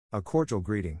A cordial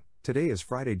greeting. Today is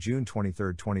Friday, June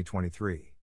 23,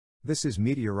 2023. This is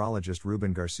meteorologist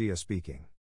Ruben Garcia speaking.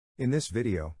 In this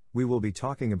video, we will be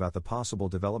talking about the possible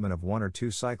development of one or two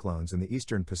cyclones in the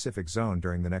eastern Pacific zone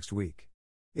during the next week.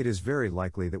 It is very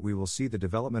likely that we will see the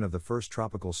development of the first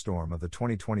tropical storm of the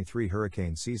 2023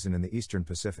 hurricane season in the eastern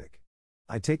Pacific.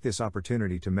 I take this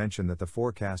opportunity to mention that the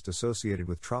forecast associated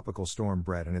with Tropical Storm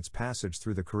Brett and its passage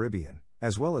through the Caribbean,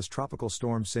 as well as Tropical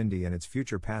Storm Cindy and its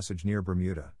future passage near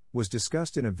Bermuda, was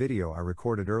discussed in a video I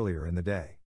recorded earlier in the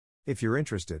day. If you're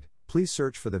interested, please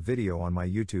search for the video on my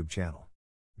YouTube channel.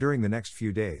 During the next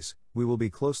few days, we will be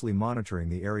closely monitoring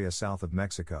the area south of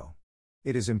Mexico.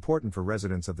 It is important for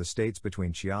residents of the states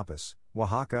between Chiapas,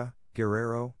 Oaxaca,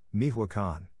 Guerrero,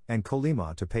 Michoacán, and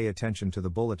Colima to pay attention to the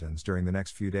bulletins during the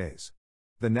next few days.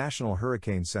 The National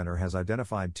Hurricane Center has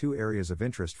identified two areas of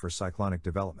interest for cyclonic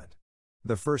development.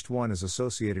 The first one is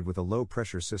associated with a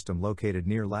low-pressure system located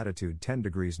near latitude 10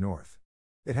 degrees north.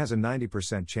 It has a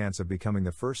 90% chance of becoming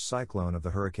the first cyclone of the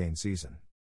hurricane season.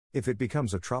 If it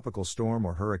becomes a tropical storm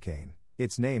or hurricane,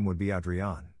 its name would be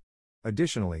Adrian.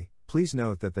 Additionally, please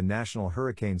note that the National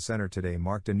Hurricane Center today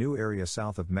marked a new area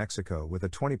south of Mexico with a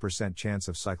 20% chance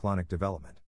of cyclonic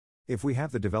development. If we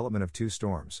have the development of two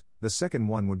storms, the second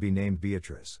one would be named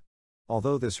Beatriz.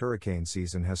 Although this hurricane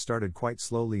season has started quite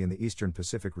slowly in the eastern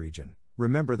Pacific region,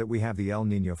 remember that we have the El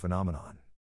Niño phenomenon.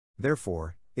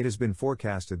 Therefore, it has been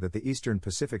forecasted that the eastern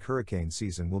Pacific hurricane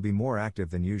season will be more active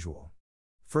than usual.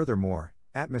 Furthermore,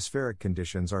 atmospheric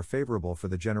conditions are favorable for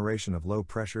the generation of low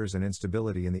pressures and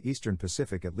instability in the eastern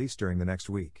Pacific at least during the next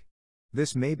week.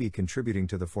 This may be contributing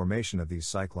to the formation of these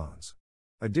cyclones.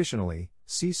 Additionally,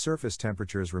 sea surface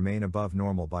temperatures remain above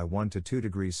normal by 1 to 2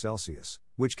 degrees Celsius,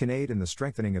 which can aid in the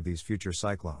strengthening of these future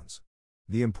cyclones.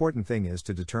 The important thing is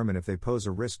to determine if they pose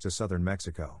a risk to southern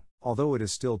Mexico. Although it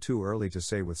is still too early to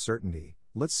say with certainty,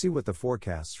 let's see what the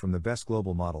forecasts from the best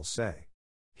global models say.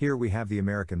 Here we have the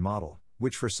American model,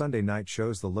 which for Sunday night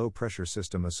shows the low-pressure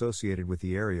system associated with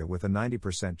the area with a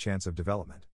 90% chance of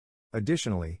development.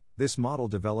 Additionally, this model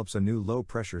develops a new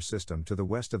low-pressure system to the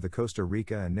west of the Costa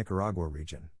Rica and Nicaragua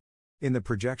region. In the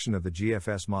projection of the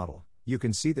GFS model, you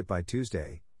can see that by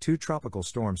Tuesday, two tropical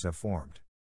storms have formed.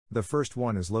 The first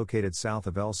one is located south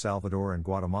of El Salvador and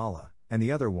Guatemala, and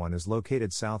the other one is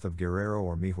located south of Guerrero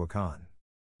or Michoacán.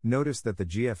 Notice that the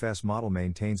GFS model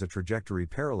maintains a trajectory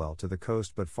parallel to the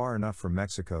coast but far enough from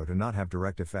Mexico to not have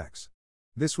direct effects.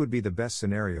 This would be the best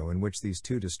scenario in which these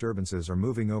two disturbances are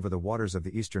moving over the waters of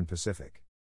the eastern Pacific.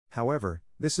 However,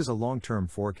 this is a long-term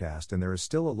forecast and there is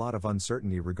still a lot of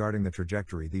uncertainty regarding the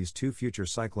trajectory these two future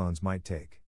cyclones might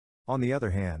take. On the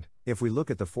other hand, if we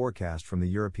look at the forecast from the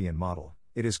European model,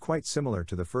 it is quite similar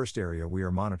to the first area we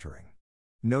are monitoring.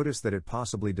 Notice that it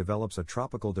possibly develops a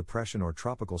tropical depression or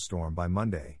tropical storm by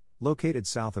Monday, located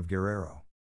south of Guerrero.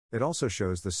 It also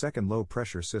shows the second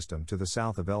low-pressure system to the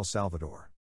south of El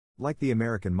Salvador. Like the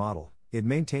American model, it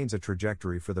maintains a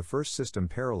trajectory for the first system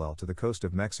parallel to the coast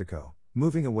of Mexico,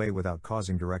 moving away without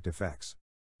causing direct effects.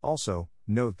 Also,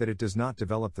 note that it does not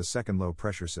develop the second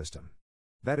low-pressure system.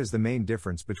 That is the main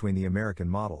difference between the American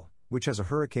model, which has a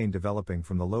hurricane developing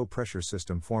from the low-pressure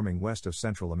system forming west of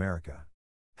Central America.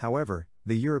 However,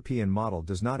 the European model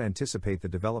does not anticipate the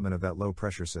development of that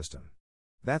low-pressure system.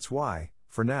 That's why,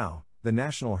 for now, the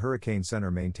National Hurricane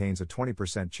Center maintains a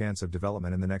 20% chance of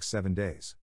development in the next 7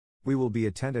 days. We will be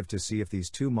attentive to see if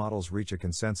these two models reach a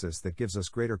consensus that gives us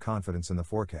greater confidence in the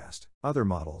forecast. Other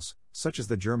models, such as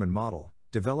the German model,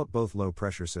 develop both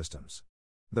low-pressure systems.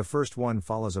 The first one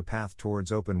follows a path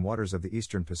towards open waters of the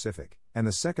eastern Pacific, and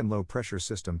the second low-pressure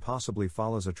system possibly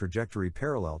follows a trajectory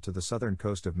parallel to the southern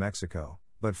coast of Mexico,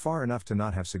 but far enough to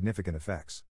not have significant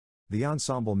effects. The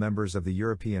ensemble members of the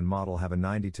European model have a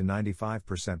 90 to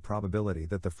 95% probability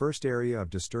that the first area of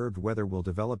disturbed weather will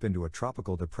develop into a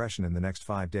tropical depression in the next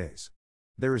 5 days.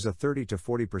 There is a 30 to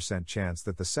 40% chance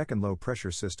that the second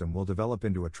low-pressure system will develop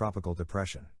into a tropical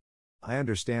depression. I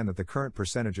understand that the current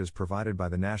percentages provided by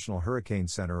the National Hurricane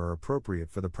Center are appropriate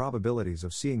for the probabilities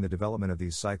of seeing the development of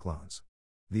these cyclones.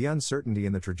 The uncertainty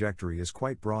in the trajectory is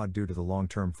quite broad due to the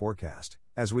long-term forecast,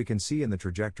 as we can see in the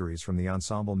trajectories from the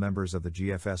ensemble members of the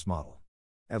GFS model.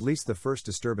 At least the first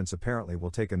disturbance apparently will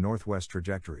take a northwest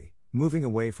trajectory, moving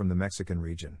away from the Mexican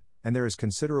region, and there is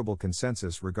considerable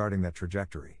consensus regarding that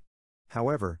trajectory.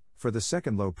 However, for the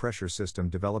second low-pressure system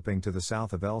developing to the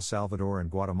south of El Salvador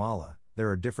and Guatemala, there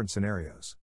are different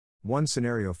scenarios. One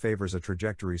scenario favors a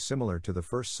trajectory similar to the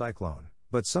first cyclone,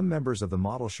 but some members of the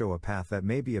model show a path that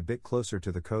may be a bit closer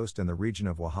to the coast and the region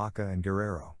of Oaxaca and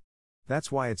Guerrero.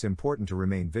 That's why it's important to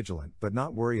remain vigilant but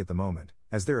not worry at the moment,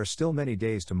 as there are still many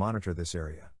days to monitor this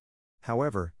area.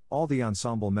 However, all the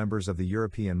ensemble members of the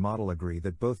European model agree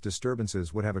that both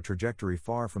disturbances would have a trajectory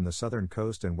far from the southern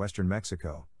coast and western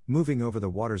Mexico, moving over the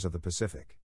waters of the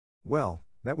Pacific. Well,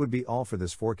 that would be all for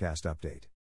this forecast update.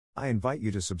 I invite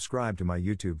you to subscribe to my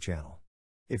YouTube channel.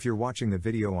 If you're watching the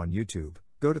video on YouTube,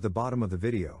 go to the bottom of the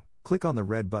video, click on the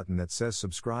red button that says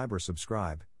subscribe,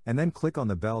 and then click on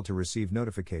the bell to receive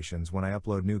notifications when I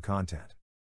upload new content.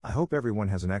 I hope everyone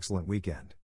has an excellent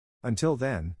weekend. Until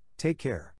then, take care.